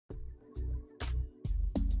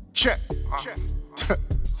Check.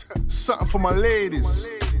 Something for my ladies.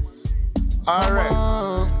 Alright,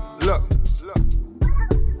 look.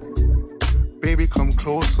 Baby, come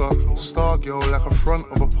closer. Star girl like a front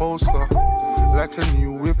of a poster. Like a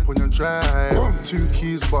new whip on your drive. 2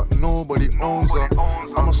 keys, but nobody owns her.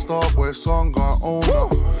 I'm a star boy, so I'm gonna own her.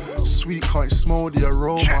 Sweet, can't smell the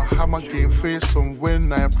aroma. Have my game face on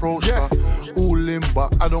when I approach her. All in,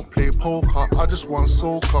 but I don't play poker. I just want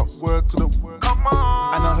soak up. Word to the word.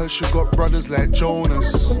 And I heard she got brothers like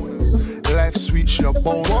Jonas. Life sweet, she a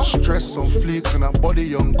bonus. Dress on fleek and her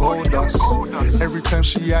body on gold dust. Every time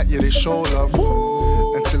she at you, they show love.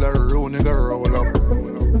 Until a real nigga roll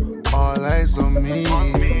up. All eyes on me.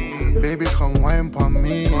 Baby, come wine pon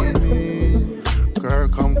me. Girl,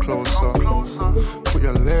 come closer. Put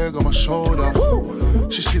your leg on my shoulder.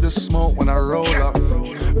 She see the smoke when I roll up.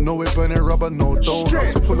 No way burning rubber, no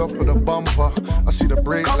donuts. Pull up with a bumper. I see the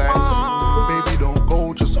brake lights. Baby, don't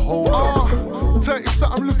go, just hold up.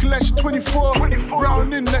 30-something looking like she 24.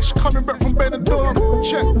 Brown in like she coming back from Benidorm.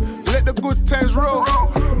 Check, let the good times roll.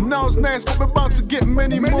 Now it's nice, but we're about to get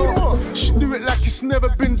many more. She do it like it's never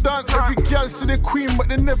been done. Every girl say they're queen, but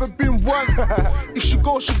they never been one. If she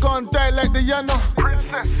go, she gon' die like Diana.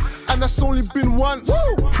 And that's only been once.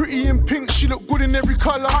 Pretty in pink, she look good in every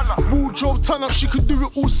colour. Wardrobe turn up, she could do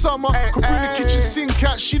it all summer. Could bring the kitchen sink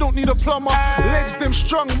out, she don't need a plumber. Legs them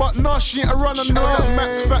strong, but nah, she ain't a runner. She know that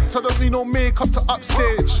max factor, don't need no makeup to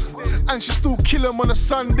upstage. And she still kill 'em on a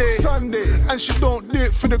Sunday. And she don't do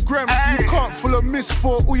it for the gram, so you can't full of miss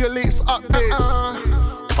for all your latest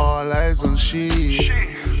updates. All eyes on she.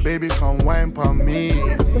 Baby, come wine pon me.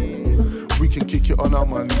 We can kick it on a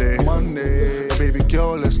Monday. Baby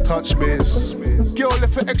girl, let's touch base. Girl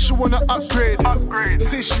left her extra, wanna upgrade.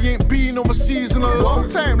 Say she ain't been overseas in a long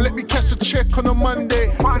time. Let me catch a check on a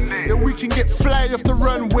Monday. Then we can get fly off the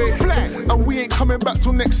runway. And we ain't coming back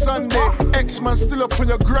till next Sunday. X-Man still up on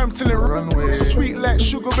your gram till it runway. Sweet like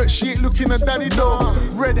sugar, but she ain't looking at daddy though.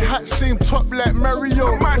 Red hat, same top like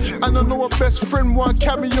Mario. And I know her best friend want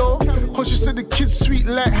cameo. Cause she said the kid's sweet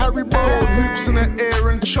like Harry Bo. Hoops in her ear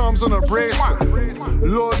and charms on her bracelet.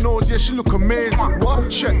 Lord knows, yeah, she look amazing. What?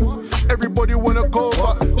 Check. Everybody wanna go,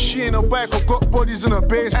 but she ain't a bike or got bodies in her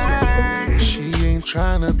basement. She ain't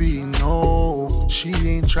tryna be no. She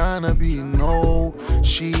ain't tryna be no.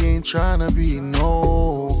 She ain't tryna be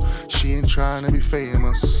no. She ain't tryna be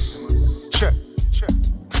famous. Check.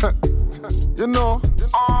 You know,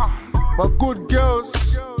 my good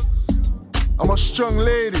girls and my strong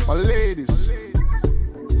ladies. My ladies.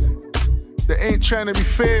 They ain't tryna be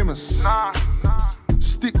famous.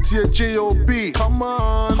 Stick to your J.O.B. Come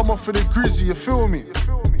on. Come off for the grizzy, you feel me?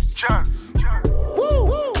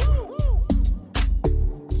 Woo.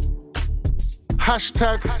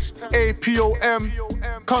 Hashtag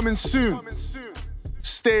APOM coming soon.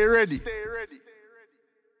 Stay ready.